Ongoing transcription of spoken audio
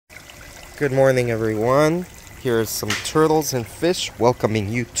Good morning, everyone. Here are some turtles and fish welcoming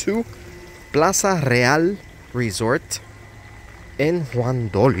you to Plaza Real Resort in Juan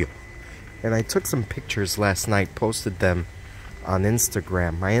Dolio. And I took some pictures last night, posted them on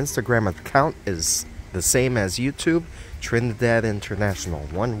Instagram. My Instagram account is the same as YouTube, Trinidad International,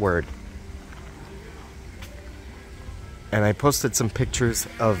 one word. And I posted some pictures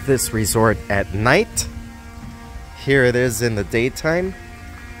of this resort at night. Here it is in the daytime.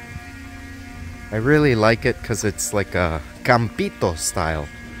 I really like it because it's like a campito style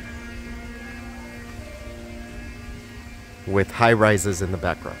with high rises in the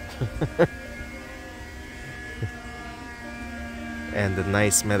background. And a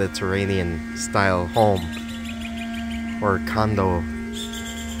nice Mediterranean style home or condo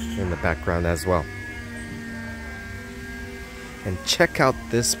in the background as well. And check out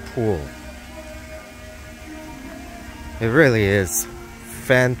this pool. It really is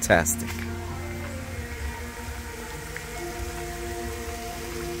fantastic.